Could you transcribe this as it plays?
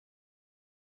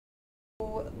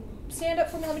Stand up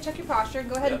for me, let me check your posture.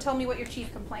 Go ahead and Yep. tell me what your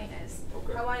chief complaint is.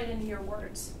 Okay. I want it into your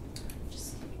words.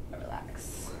 Just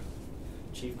relax.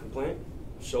 Chief complaint,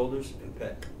 shoulders and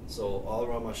pec. So all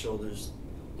around my shoulders,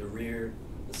 the rear,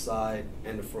 the side,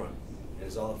 and the front. And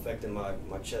it's all affecting my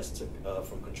chest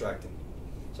from contracting.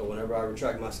 So whenever I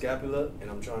retract my scapula and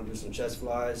I'm trying to do some chest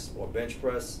flies or bench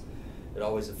press, it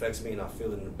always affects me and I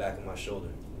feel it in the back of my shoulder.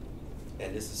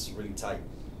 And this is really tight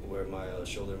where my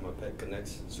shoulder and my pec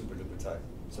connects, super duper tight.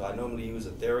 So I normally use a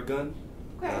Theragun,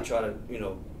 and I try to,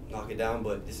 knock it down,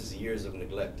 but this is years of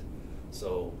neglect.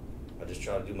 So I just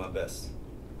try to do my best.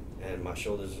 And my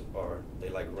shoulders they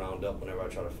like round up whenever I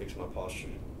try to fix my posture.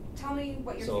 Tell me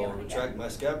what you're So feeling. retract my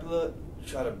scapula,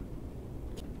 try to,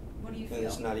 What do you feel? and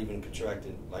it's not even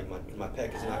contracted, like my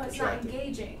pec is not it's contracted. not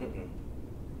engaging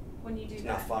when you do It's that.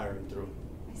 not firing through.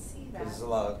 I see that.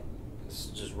 Because it's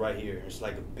just right here. It's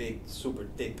like a big, super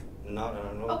thick knot, I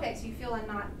don't know. Okay, so you feel a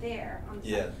knot there on the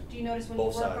Yeah. side. Do you notice when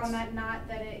Both you work sides. on that knot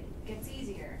that it gets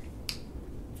easier?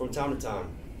 From time to time.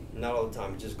 Not all the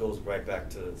time. It just goes right back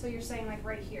to... So you're saying like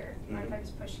right here. Mind if I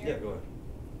just push here? Yeah, go ahead.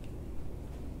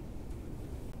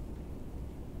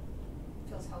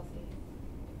 Feels healthy.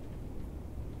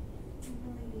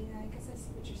 Really, yeah, I guess I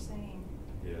see what you're saying.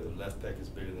 Yeah, the left pec is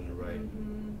bigger than the right.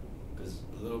 Mm-hmm. Because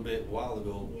a little bit while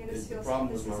ago, Yeah, this the feels- problem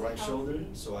this was my isn't right shoulder, healthy.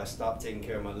 so I stopped taking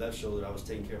care of my left shoulder. I was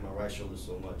taking care of my right shoulder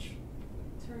so much.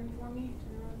 Turn for me.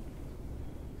 Turn around.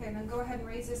 Okay, then go ahead and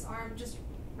raise this arm. Just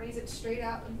raise it straight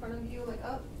out in front of you, like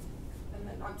up. And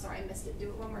then, I'm sorry, I missed it. Do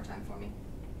it one more time for me.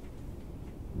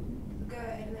 Good.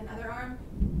 And then other arm.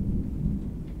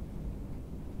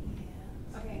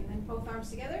 Yeah. Okay, and then both arms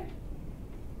together.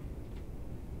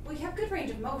 Well, you have good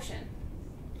range of motion.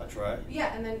 I tried.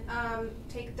 Yeah, and then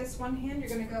take this one hand. You're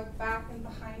going to go back and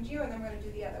behind you, and then we're going to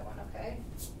do the other one, okay?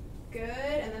 Good,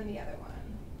 and then the other one.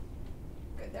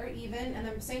 Good, they're even. And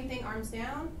then same thing, arms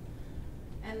down.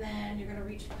 And then you're going to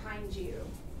reach behind you.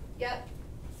 Yep.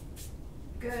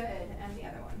 Good, and the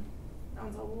other one. That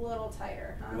one's a little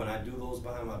tighter, huh? When I do those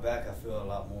behind my back, I feel a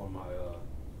lot more in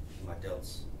my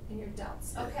delts. In your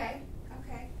delts. Yeah. Okay,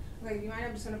 okay. Okay, do you mind?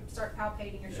 I'm just going to start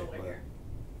palpating your Yeah, shoulder go ahead. here.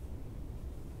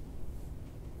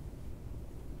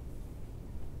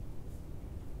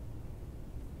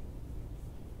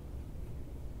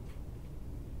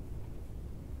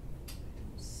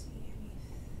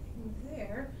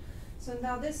 There. So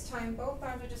now this time, both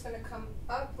arms are just going to come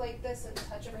up like this and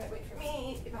touch overhead. Wait for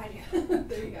me. Behind you.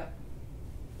 There you go.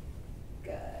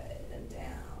 Good. And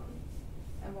down.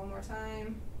 And one more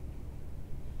time.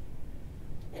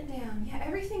 And down. Yeah,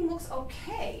 everything looks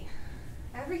okay.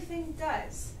 Everything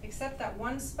does, except that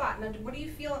one spot. Now, what do you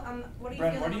feel on? What do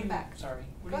you feel on the back? Sorry,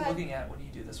 what Go are you ahead. looking at when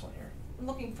you do this one here? I'm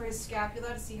looking for his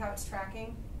scapula to see how it's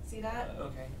tracking. See that?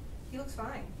 Okay. He looks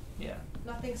fine. Yeah.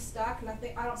 Nothing stuck.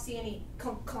 Nothing. I don't see any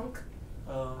kunk.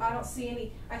 I don't see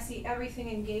any. I see everything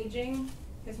engaging.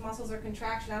 His muscles are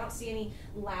contraction. I don't see any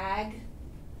lag,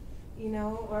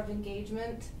 or of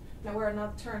engagement. Now we're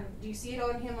another turn. Do you see it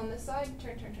on him on this side?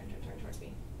 Turn towards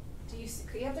me. Do you see?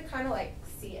 You have to kind of like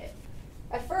see it.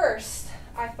 At first,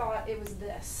 I thought it was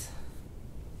this.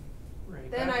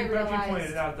 Right. Then I But you realized-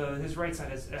 pointed out his right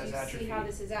side has Do you atrophy. see how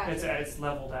this is atrophy? It's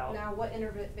leveled out. Now, what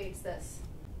innervates this?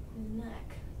 The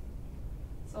neck.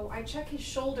 So I check his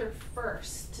shoulder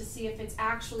first to see if it's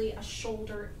actually a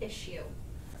shoulder issue.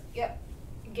 Yep,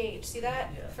 engage. See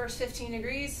that? Yeah. First 15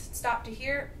 degrees, stop to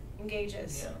here,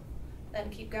 engages. Yeah. Then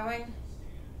keep going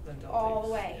Then all deltates.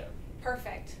 the way. Yeah.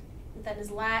 Perfect. Then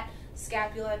his lat,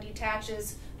 scapula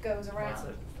detaches, goes That's around.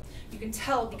 it. You can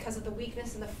tell because of the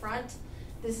weakness in the front,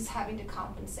 this is having to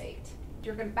compensate.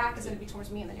 Your back is going to be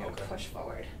towards me, and then you're going to Okay. push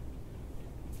forward.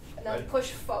 And then Right. push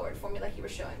forward for me like you were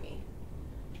showing me.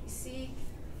 You see,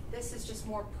 this is just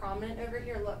more prominent over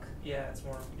here. Look. Yeah, it's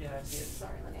more. Yeah, I see it.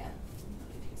 Sorry, Linnea.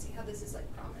 You can see how this is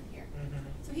like prominent here. Mm-hmm.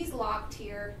 So he's locked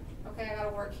here. Okay, I got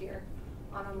to work here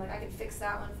on him. Like I can fix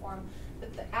that one for him.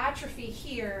 But the atrophy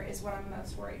here is what I'm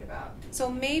most worried about. So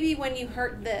maybe when you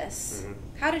hurt this,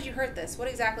 how did you hurt this? What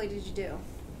exactly did you do?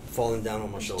 Falling down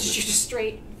on my shoulder. Did you just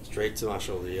straight? Straight to my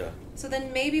shoulder, yeah. So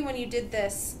then maybe when you did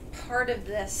this, part of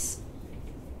this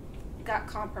got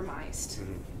compromised.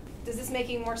 Mm-hmm. Does this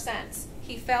making more sense?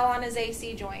 He fell on his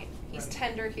AC joint. He's Right.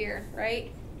 tender here,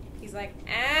 right? He's like,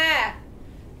 ah!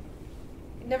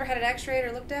 You never had it x-rayed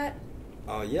or looked at?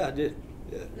 Yeah, I did.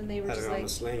 Yeah. And they were Had just it on like- the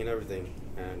sling and everything,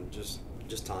 and just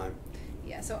time.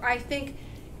 Yeah, so I think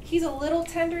he's a little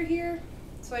tender here,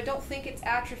 so I don't think it's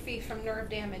atrophy from nerve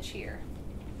damage here.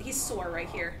 He's sore right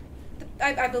here.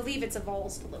 I believe it's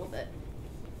avulsed a little bit.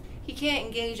 He can't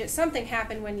engage it. Something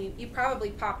happened when you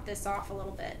probably popped this off a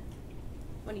little bit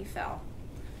when you fell.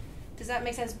 Does that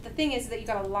make sense? The thing is that you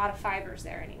got a lot of fibers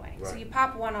there anyway. Right. So you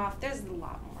pop one off, there's a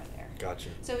lot more there. Gotcha.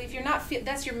 So if you're not,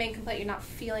 that's your main complaint, you're not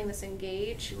feeling this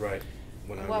engage. Right.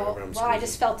 Whenever Well, I'm I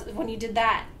just squeezing. felt it when you did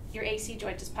that, your AC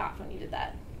joint just popped when you did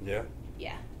that. Yeah.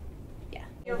 Yeah. Yeah.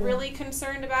 You're really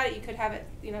concerned about it, you could have it,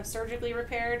 surgically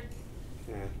repaired.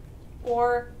 Yeah.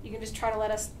 Or you can just try to let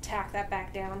us tack that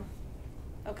back down.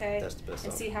 Okay? That's the best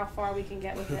And option. see how far we can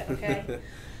get with it, okay?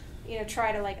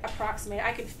 Try to approximate.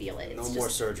 I could feel it. No It's more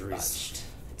just surgeries. Bunched.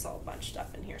 It's all bunched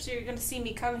up in here. So you're gonna see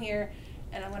me come here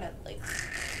and I'm gonna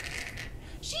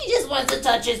she just wants to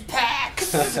touch his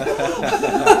pecs.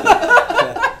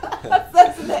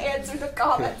 That's the answer to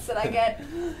comments that I get.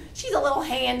 She's a little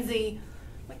handsy.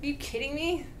 Are you kidding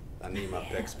me? I need my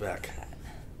pecs back.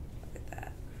 Look at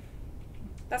that.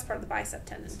 That's part of the bicep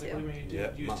tendon It's too. like when you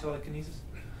Yeah, use telekinesis.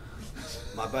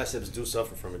 My biceps do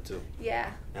suffer from it too.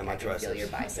 Yeah. And my I can triceps. feel your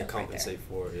bicep They right compensate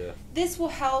for it, yeah. This will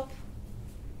help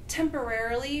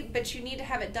temporarily, but you need to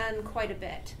have it done quite a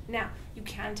bit. Now, you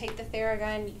can take the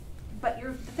Theragun, but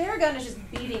the Theragun is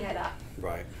just beating it up.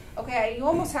 Right. Okay, you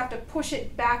almost have to push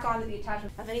it back onto the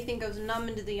attachment. If anything goes numb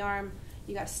into the arm,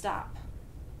 you gotta stop.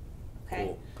 Okay?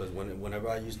 Cool. Because whenever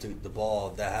I use the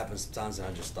ball, that happens sometimes and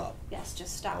I just stop. Yes,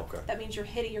 just stop. Okay. That means you're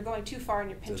going too far and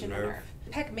you're pinching the nerve.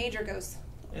 Pec major goes,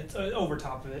 It's over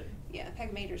top of it. yeah,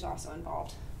 pec major's also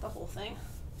involved. The whole thing.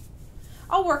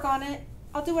 I'll work on it.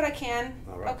 I'll do what I can.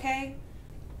 All right. Okay?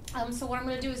 So what I'm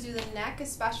going to do is do the neck,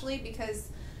 especially because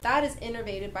that is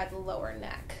innervated by the lower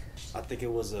neck. I think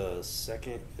it was a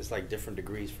second. It's like different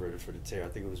degrees for the tear. I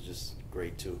think it was just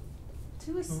grade 2.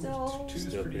 2 is still... Two is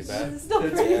Still pretty pretty bad. It's still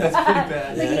That's- pretty that's bad.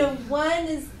 pretty bad. Like, 1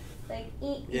 is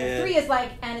Yeah. 3 is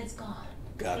and it's gone.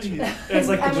 Gotcha. It's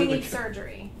like And we completely- need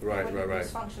surgery. Right, When right, you right.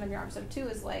 lose function of your arm. So 2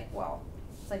 is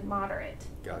it's moderate.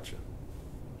 Gotcha.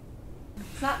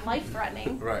 It's not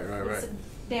life-threatening. Right, right, right. It's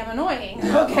damn annoying.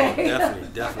 Yeah, Okay.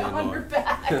 definitely On your annoying.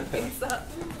 back.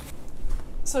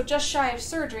 So just shy of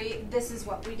surgery, this is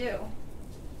what we do.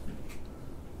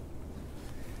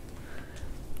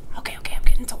 Okay, I'm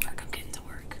getting to work.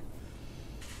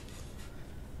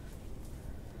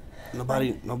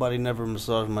 Nobody never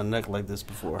massaged my neck like this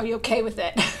before. Are you okay with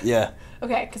it? Yeah.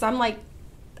 Okay, because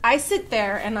I sit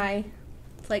there and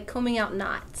it's like combing out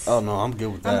knots. Oh no, I'm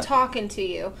good with that. I'm talking to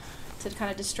you to kind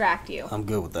of distract you. I'm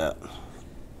good with that.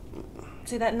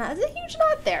 See that knot? There's a huge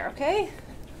knot there, okay?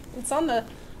 It's on the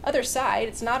other side.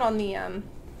 It's not on the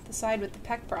side with the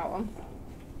pec problem.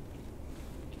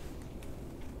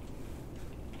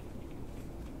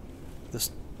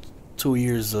 This 2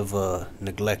 years of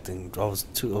neglecting. I was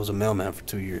a mailman for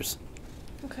 2 years.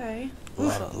 Okay. A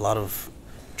lot of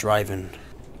driving.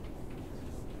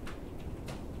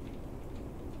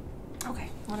 Okay,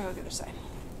 I'm gonna go to the other side.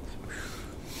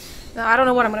 No, I don't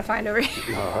know what I'm gonna find over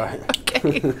here. All right.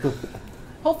 Okay.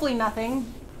 Hopefully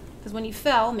nothing, because when you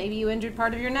fell, maybe you injured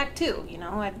part of your neck too.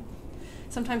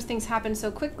 Sometimes things happen so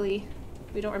quickly,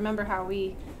 we don't remember how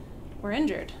we were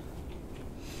injured.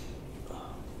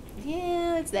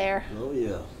 Yeah, it's there. Oh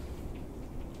yeah.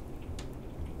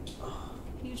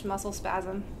 Huge muscle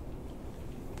spasm.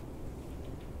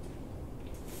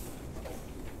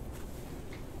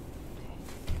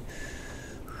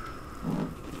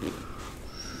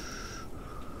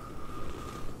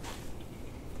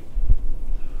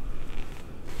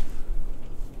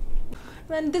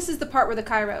 Then this is the part where the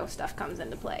chiro stuff comes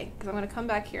into play, because I'm going to come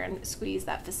back here and squeeze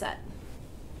that facet.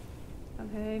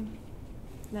 Okay.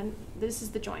 Then this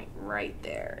is the joint right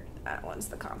there. That one's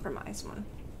the compromised one.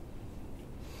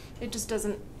 It just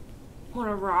doesn't want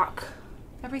to rock.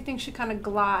 Everything should kind of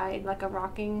glide like a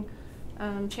rocking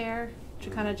chair. It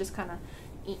should kind of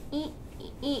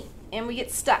and we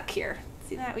get stuck here.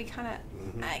 See that? We kind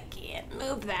of, I can't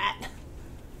move that.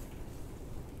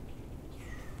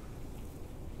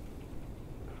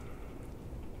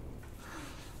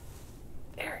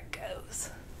 There it goes.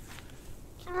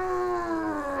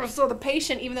 So the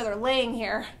patient, even though they're laying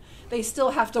here, they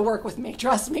still have to work with me.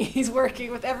 Trust me, he's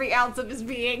working with every ounce of his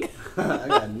being. I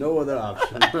got no other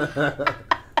option.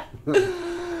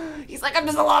 He's like, I'm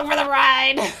just along for the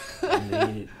ride.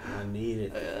 I need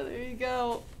it. There you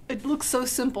go. It looks so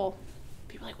simple.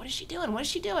 People are like, what is she doing? What is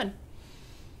she doing?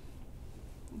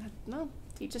 No,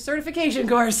 teach a certification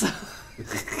course.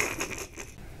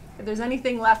 If there's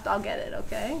anything left, I'll get it,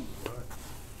 okay?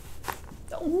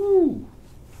 Ooh.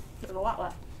 There's a lot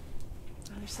left.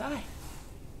 Other side.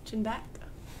 Chin back.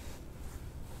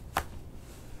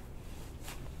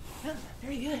 Yeah,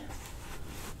 very good.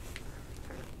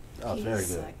 Oh, very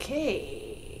Piece good. of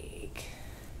cake.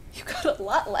 You got a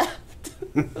lot left.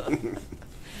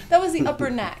 That was the upper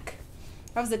neck.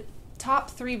 That was the top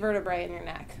 3 vertebrae in your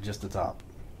neck. Just the top.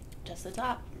 Just the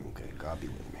top. Okay, God be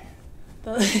with me.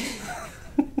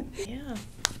 Yeah.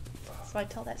 So I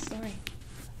tell that story.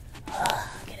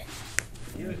 Get it.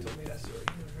 You already told me that story.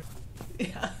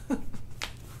 Yeah.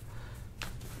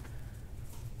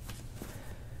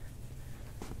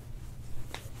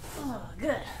 Oh,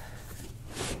 good.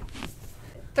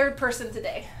 Third person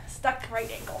today. Stuck right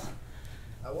ankle.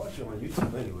 I watch you on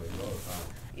YouTube anyway all the time.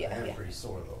 Yeah, I am yeah. pretty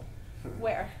sore though.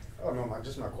 Where? Oh no,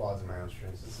 just my quads and my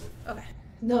hamstrings. That's it. Okay.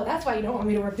 No, that's why you don't want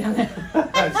me to work down there.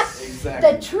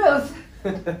 Exactly. The truth.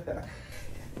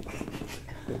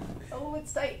 Oh,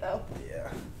 it's tight though.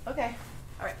 Yeah. Okay.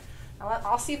 All right.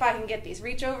 I'll see if I can get these.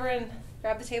 Reach over and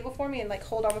grab the table for me and like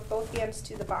hold on with both hands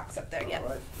to the box up there. Yep. All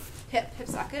right. Hip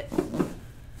socket. I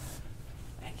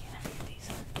can't ever get these.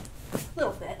 A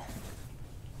little bit.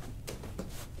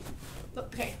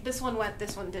 Okay, this one went,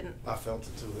 this one didn't. I felt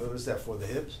it too. Is that for the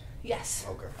hips? Yes.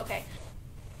 Okay. Okay.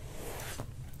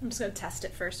 I'm just gonna test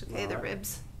it first, okay? The Alright.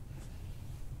 ribs.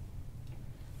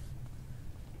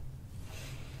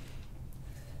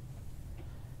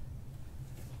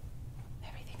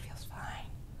 Everything feels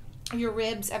fine. Your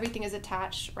ribs, everything is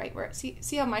attached right where. See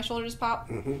how my shoulders pop?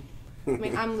 Mm-hmm. I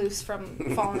mean, I'm loose from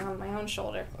falling on my own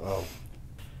shoulder. Oh.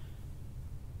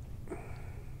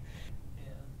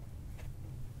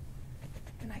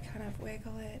 And I kind of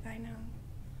wiggle it, I know.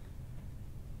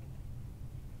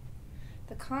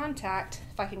 The contact,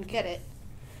 if I can get it,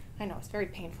 I know, it's very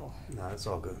painful. No, it's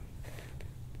all good.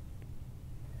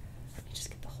 Let me just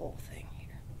get the whole thing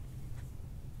here.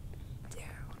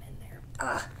 Down in there.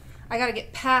 Ah, I gotta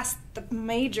get past the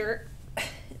major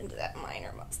into that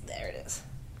minor muscle. There it is.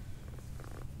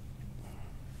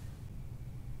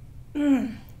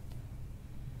 And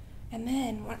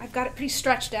then when I've got it pretty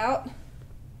stretched out,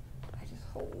 I just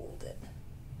hold it.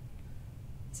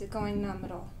 Is it going numb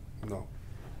at all? No.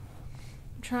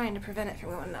 I'm trying to prevent it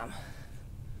from going numb.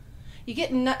 You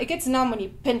get it gets numb when you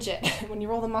pinch it. When you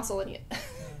roll the muscle and you,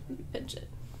 you pinch it.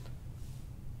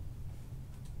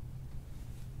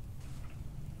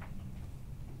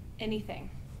 Anything.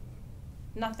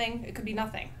 Nothing. It could be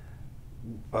nothing.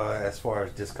 As far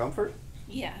as discomfort?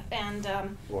 Yeah, and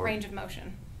Or- range of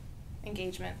motion,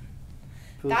 engagement.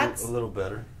 Feels That's- a little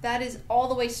better. That is all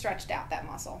the way stretched out, that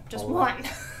muscle. Just All the one.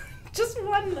 Just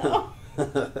one, though.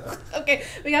 Okay,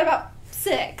 we got about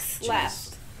 6 Jeez.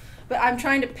 left. But I'm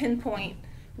trying to pinpoint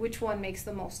which one makes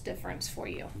the most difference for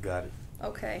you. Got it.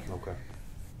 Okay. Okay.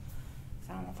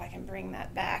 I don't know if I can bring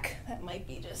that back. That might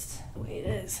be just the way it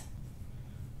is.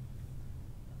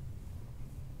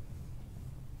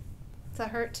 Does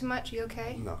that hurt too much? You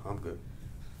okay? No, I'm good.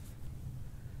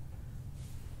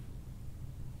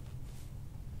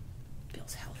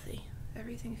 Feels healthy.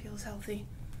 Everything feels healthy.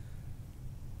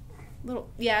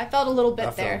 Yeah, I felt a little bit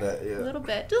I felt there. that, yeah. A little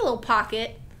bit. Just a little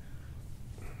pocket.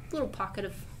 Little pocket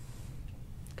of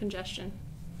congestion.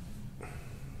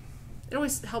 It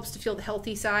always helps to feel the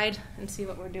healthy side and see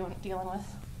what we're dealing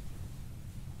with.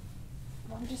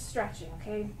 Well, I'm just stretching,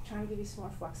 okay? Trying to give you some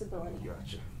more flexibility.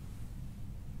 Gotcha.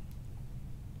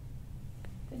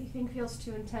 If anything feels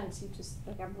too intense, you just,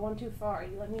 like I'm going too far,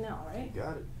 you let me know, right?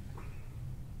 Got it.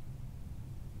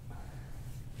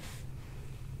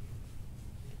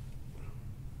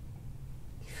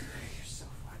 You're so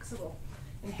flexible.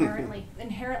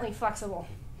 Inherently flexible.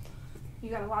 You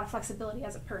got a lot of flexibility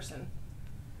as a person.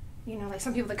 You know, like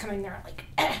some people that come in there are like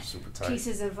Super tight.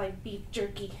 pieces of like beef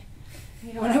jerky.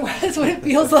 You know that's what it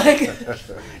feels like.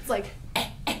 It's like,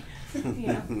 you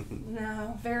know,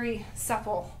 no, very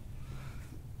supple.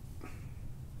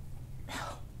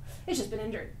 It's just been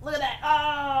injured. Look at that.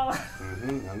 Oh.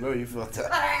 I know you felt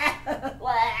that.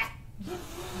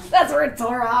 That's where it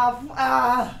tore off.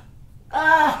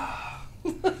 I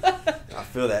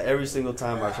feel that every single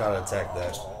time I try to attack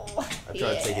that. I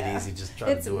try to take it easy, just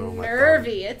try to do it with my thumb.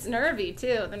 It's nervy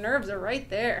too. The nerves are right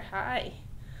there. Hi.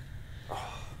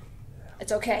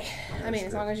 It's okay. I mean,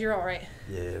 as long as you're all right.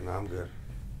 Yeah, no, I'm good.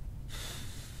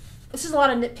 This is a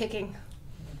lot of nitpicking.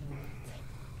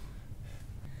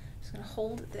 Just gonna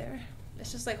hold it there.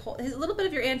 It's just like a little bit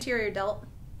of your anterior delt,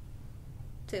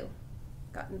 too,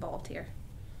 got involved here.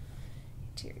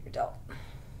 Anterior delt.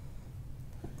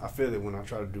 I feel it when I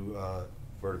try to do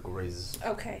vertical raises.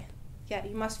 Okay. Yeah,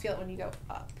 you must feel it when you go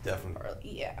up.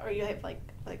 Definitely. Or you have like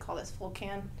what they call this, full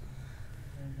can.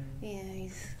 Mm-hmm. Yeah,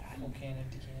 he's got Full can,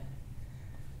 empty can.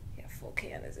 Yeah, full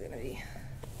can is gonna be.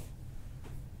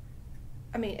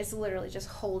 I mean, it's literally just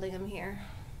holding him here.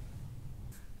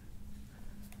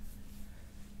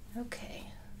 Okay.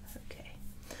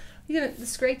 The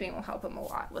scraping will help him a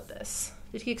lot with this.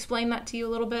 Did he explain that to you a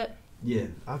little bit? Yeah,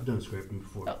 I've done scraping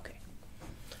before. Okay.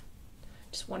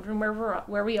 Just wondering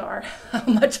where we are, how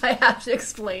much I have to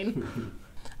explain.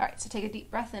 All right, so take a deep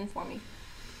breath in for me.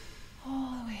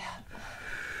 All the way out.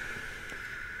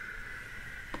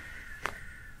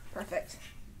 Perfect.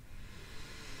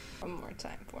 One more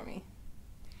time for me.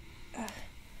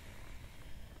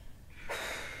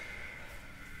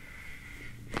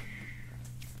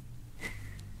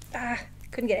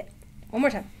 Couldn't get it. One more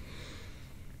time.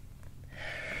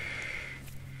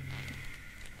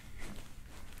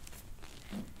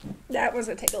 That was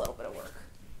gonna take a little bit of work.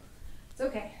 It's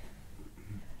okay.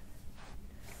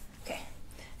 Okay,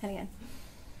 and again.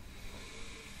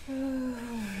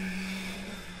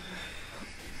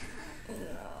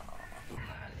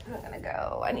 I'm gonna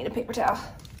go. I need a paper towel.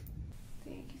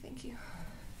 Thank you, thank you.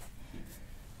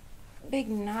 Big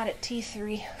knot at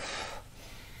T3.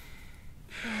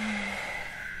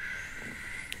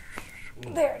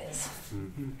 There it is.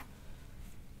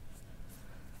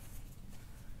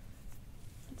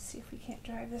 Let's see if we can't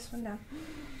drive this one down.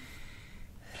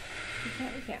 We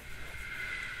can't.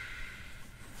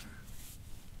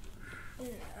 No,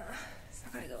 it's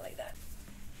not gonna go like that.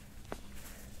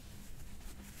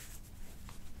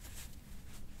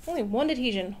 Only one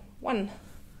adhesion. One.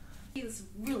 He's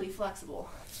really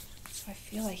flexible. So I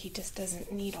feel like he just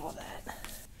doesn't need all that.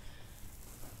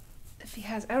 If he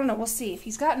has, I don't know, we'll see. If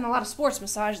he's gotten a lot of sports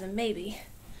massage, then maybe.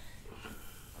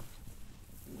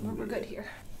 We're good here.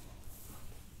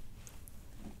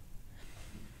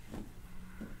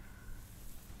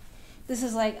 This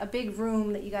is like a big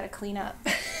room that you gotta clean up.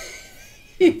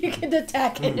 You can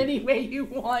attack it any way you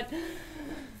want.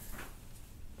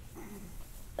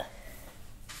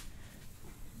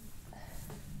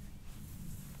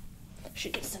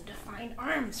 Should get some defined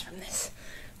arms from this,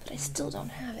 but I still don't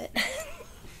have it.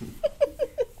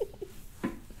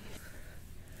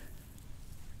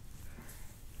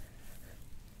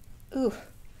 Ooh.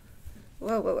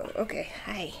 Whoa. Okay,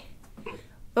 hi.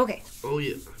 Okay. Oh,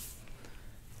 yeah.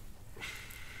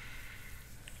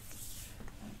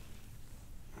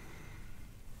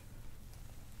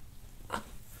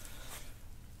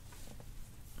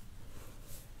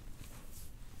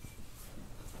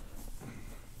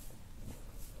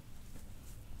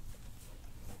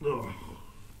 Oh.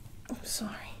 I'm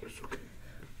sorry. It's okay.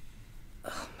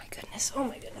 Oh my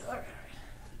goodness. All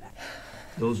right.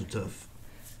 Those are tough.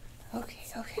 Okay.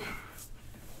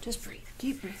 Just breathe.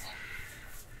 Keep breathing.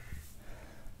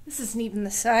 This isn't even the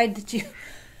side that you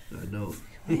I know.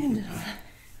 landed on.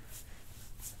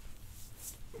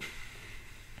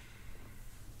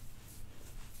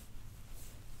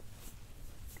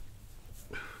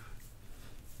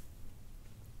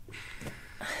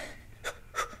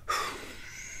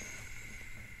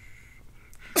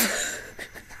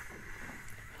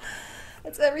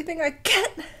 That's everything I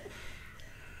get.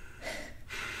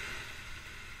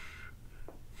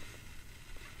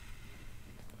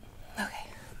 Okay.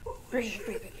 Breathe.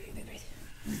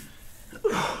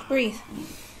 Breathe.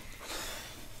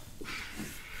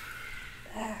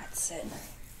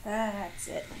 That's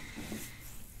it.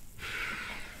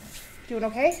 Doing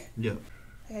okay? Yeah.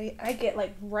 I get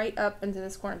like right up into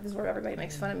this corner. This is where everybody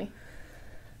makes fun of me.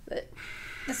 But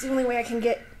that's the only way I can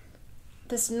get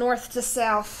this north to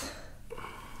south.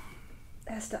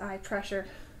 S to eye pressure.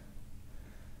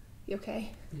 You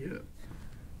okay? Yeah.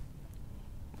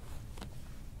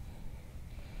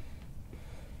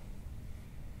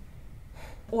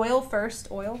 Oil first.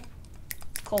 Oil.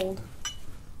 Cold.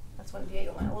 That's when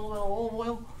Diego went. A little bit of olive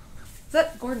oil. Is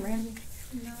that Gordon Ramsay?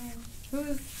 No.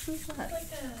 Who's that? Like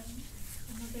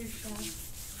another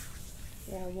chef.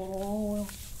 Yeah, a little olive oil.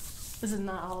 This is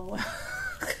not olive oil.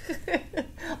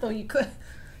 Though you could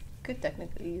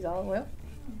technically use olive oil.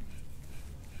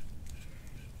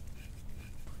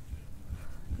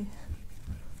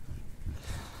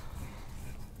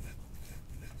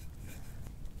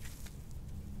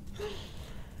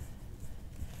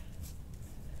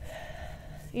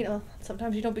 You know,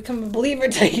 sometimes you don't become a believer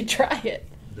until you try it.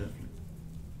 Definitely.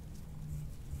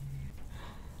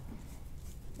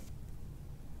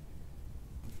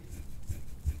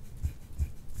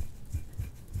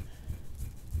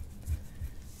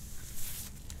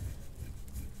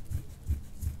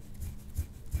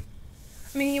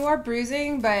 I mean, you are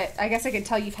bruising, but I guess I can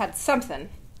tell you've had something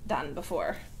done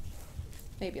before.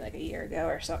 Maybe like a year ago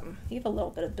or something. You have a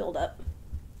little bit of buildup.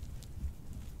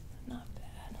 Not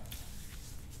bad.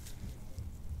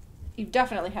 You've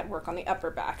definitely had work on the upper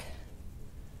back.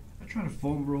 I try to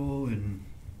foam roll and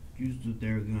use the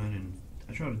Theragun, and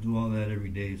I try to do all that every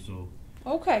day, so...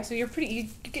 Okay, so you're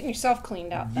getting yourself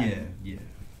cleaned out then. Yeah.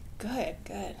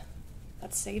 Good.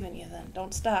 That's saving you then.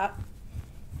 Don't stop.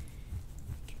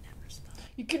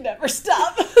 You can never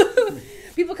stop.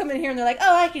 People come in here and they're like,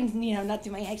 oh, I can, not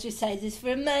do my exercises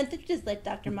for a month. Just let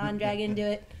Dr. Mondragon do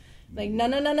it. Like, no.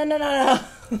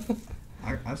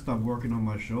 I stopped working on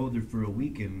my shoulder for a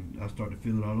week and I started to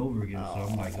feel it all over again. So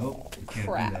I'm like, oh, I can't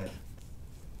crap. do that.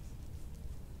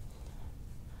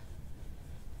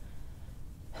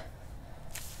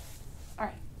 All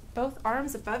right, both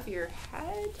arms above your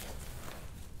head.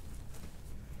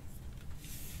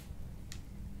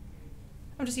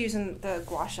 I'm just using the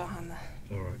gua sha on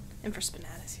the All right.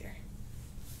 infraspinatus here.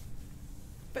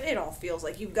 But it all feels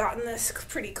like you've gotten this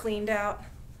pretty cleaned out.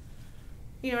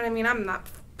 You know what I mean? I'm not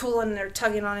pulling or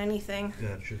tugging on anything.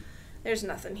 Gotcha. There's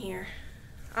nothing here.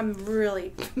 I'm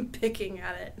really picking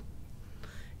at it.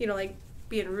 Like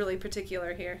being really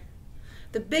particular here.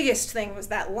 The biggest thing was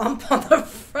that lump on the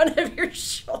front of your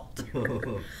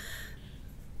shoulder.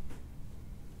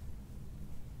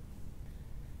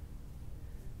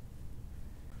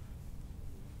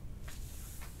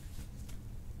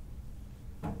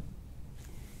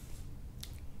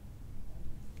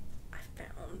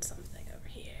 Something over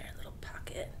here, a little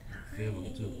pocket. Feel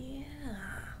them too. Yeah.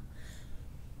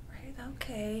 Right,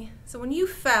 okay. So when you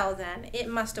fell then, it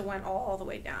must have went all the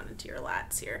way down into your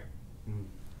lats here. Mm.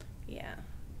 Yeah.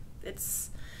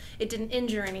 It didn't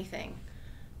injure anything,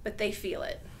 but they feel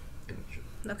it.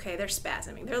 Gotcha. Okay, they're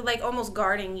spasming. They're like almost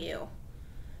guarding you.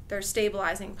 They're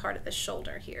stabilizing part of the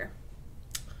shoulder here.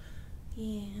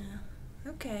 Yeah.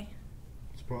 Okay.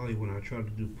 It's probably when I try to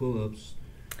do pull-ups.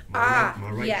 My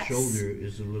right yes. shoulder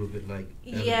is a little bit like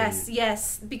elevated.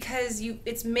 Yes, because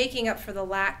it's making up for the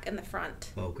lack in the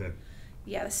front. Okay.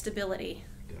 Yeah, the stability.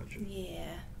 Gotcha.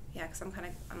 Yeah, because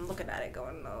I'm looking at it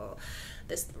going, oh,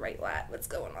 this right lat, what's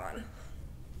going on?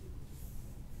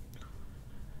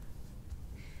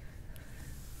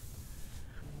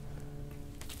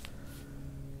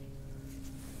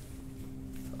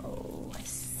 Oh, I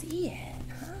see it.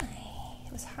 Hi.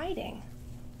 It was hiding.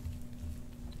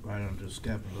 Right under the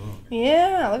scapula.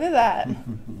 Yeah, look at that.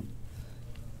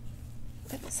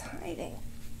 It's hiding.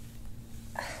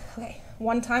 Okay,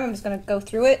 one time I'm just going to go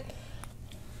through it.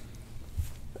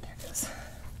 There it goes.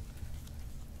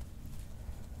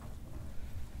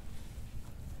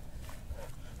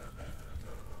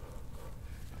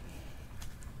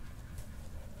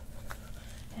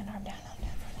 And arm down.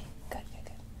 Good.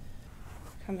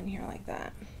 Come in here like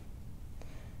that.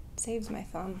 Saves my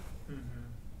thumb. Mm-hmm.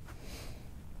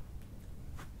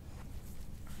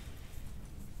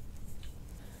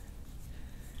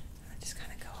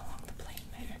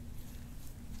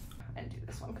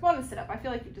 Come on and sit up. I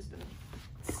feel like you've just been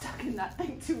stuck in that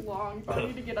thing too long. So I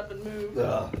need to get up and move.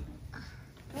 I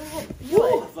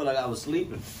felt like I was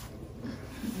sleeping.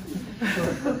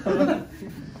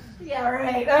 Yeah,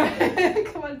 right.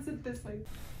 Come on, sit this way.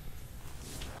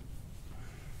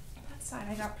 That side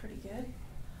I got pretty good.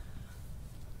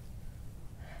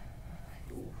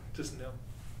 Ooh, just no.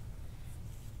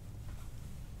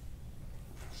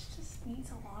 It just needs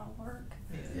a lot of work.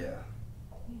 Yeah.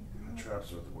 My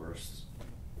traps are the worst.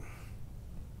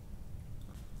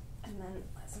 And then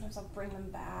sometimes I'll bring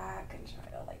them back and try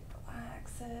to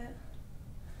relax it.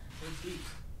 It's deep.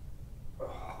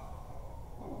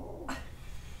 Oh.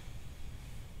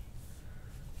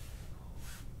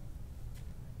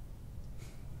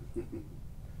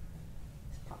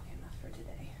 It's probably enough for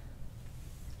today.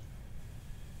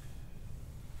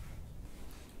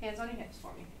 Hands on your hips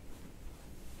for me.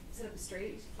 Sit up as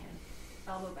straight as you can.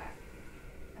 Elbow back.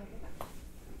 Elbow back.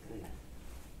 Good.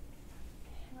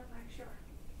 And relax your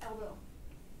elbow.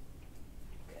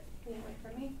 Good. Lean away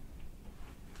from me.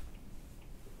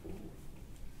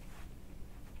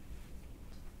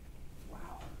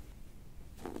 Wow.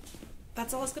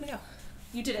 That's all it's gonna go.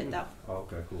 You did it though. Oh,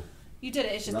 okay, cool. You did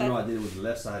it. It's just I that. know I did it with the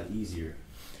left side easier.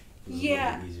 It was a Yeah.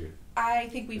 little bit easier. I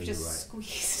think we've You're just right.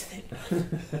 squeezed it.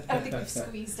 I don't think we've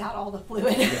squeezed out all the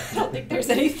fluid. I don't think there's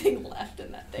anything left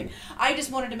in that thing. I just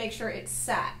wanted to make sure it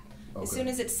sat. Okay. As soon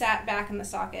as it sat back in the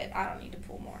socket, I don't need to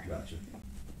pull more. Gotcha.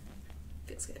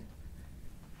 Feels good.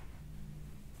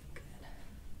 Good.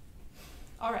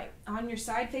 All right, on your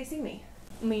side facing me.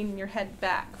 Lean your head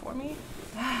back for me.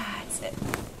 That's it.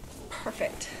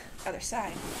 Perfect. Other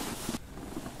side.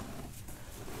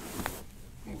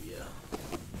 Oh yeah.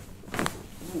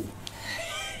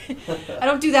 I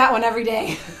don't do that one every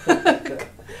day.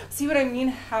 See what I mean?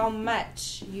 How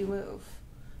much you move.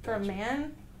 For a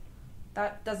man,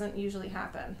 that doesn't usually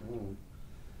happen.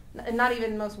 And not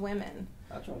even most women.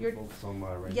 I try You're- to focus on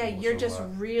my range. Yeah, of you're motion just a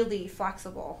lot. really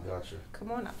flexible. Gotcha.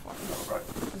 Come on up for me. All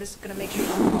right. I'm just going to make sure you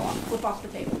don't fall off. Flip off the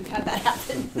table. We've had that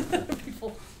happen.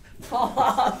 People fall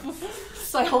off.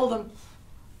 So I hold them.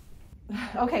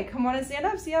 Okay, come on and stand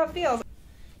up. See how it feels.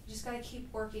 You just gotta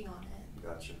keep working on it.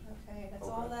 Gotcha. Okay, that's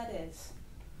Okay. all that is.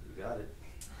 You got it.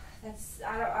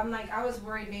 I'm like, I was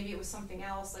worried maybe it was something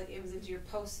else, like it was into your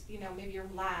post, you know, maybe your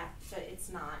lat, but it's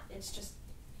not. It's just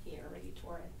here where you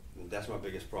tore it. That's my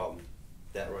biggest problem.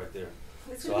 That right there.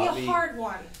 It's So gonna be a hard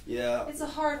one. Yeah. It's a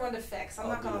hard one to fix. I'm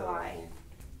not do gonna that at lie. home,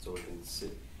 so it can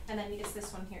sit. And then it's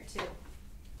this one here too.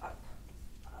 Up,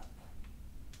 up.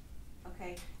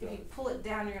 Okay. If Got you it. pull it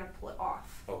down, you're gonna pull it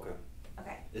off. Okay.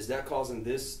 Okay. Is that causing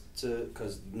this to?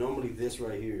 Because normally this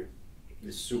right here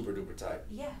is super duper tight.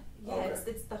 Yeah. Yeah. Okay.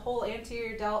 It's the whole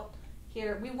anterior delt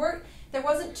here. There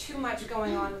wasn't too much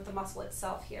going on with the muscle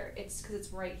itself here. It's because it's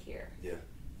right here. Yeah.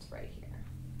 It's right here.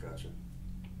 Gotcha.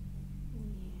 Yeah.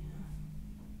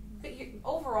 But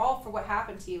overall, for what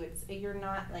happened to you, you're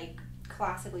not like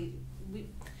classically.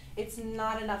 It's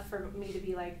not enough for me to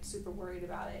be like super worried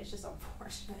about it. It's just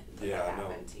unfortunate that Yeah, that I know.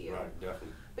 happened to you. Right,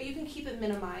 definitely. But you can keep it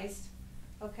minimized.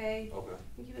 Okay. Okay.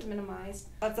 You keep it minimized.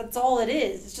 That's all it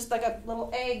is. It's just like a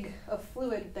little egg of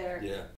fluid there. Yeah.